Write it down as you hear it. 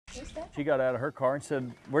She got out of her car and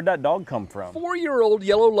said, "Where'd that dog come from?" 4-year-old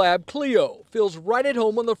yellow lab Cleo feels right at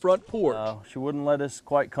home on the front porch. She wouldn't let us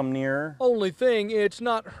quite come near her. Only thing, it's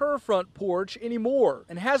not her front porch anymore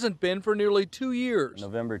and hasn't been for nearly 2 years.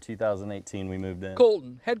 November 2018, we moved in.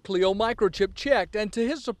 Colton had Cleo microchip checked, and to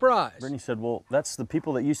his surprise, Brittany said, "Well, that's the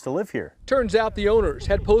people that used to live here." Turns out the owners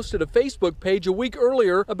had posted a Facebook page a week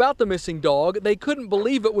earlier about the missing dog. They couldn't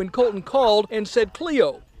believe it when Colton called and said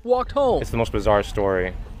Cleo walked home. It's the most bizarre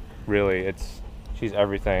story, really. She's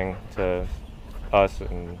everything to us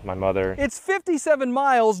and my mother. It's 57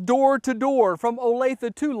 miles door to door from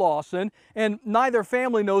Olathe to Lawson, and neither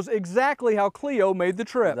family knows exactly how Cleo made the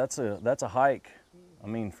trip. That's a hike. I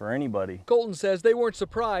mean, for anybody. Colton says they weren't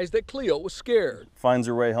surprised that Cleo was scared. Finds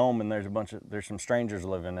her way home and there's some strangers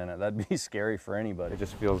living in it. That'd be scary for anybody. It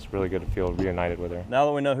just feels really good to feel reunited with her. Now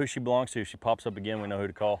that we know who she belongs to, if she pops up again, we know who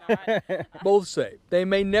to call. Both say they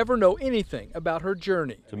may never know anything about her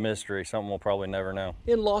journey. It's a mystery, something we'll probably never know.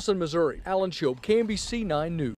 In Lawson, Missouri, Alan Shope, KMBC 9 News.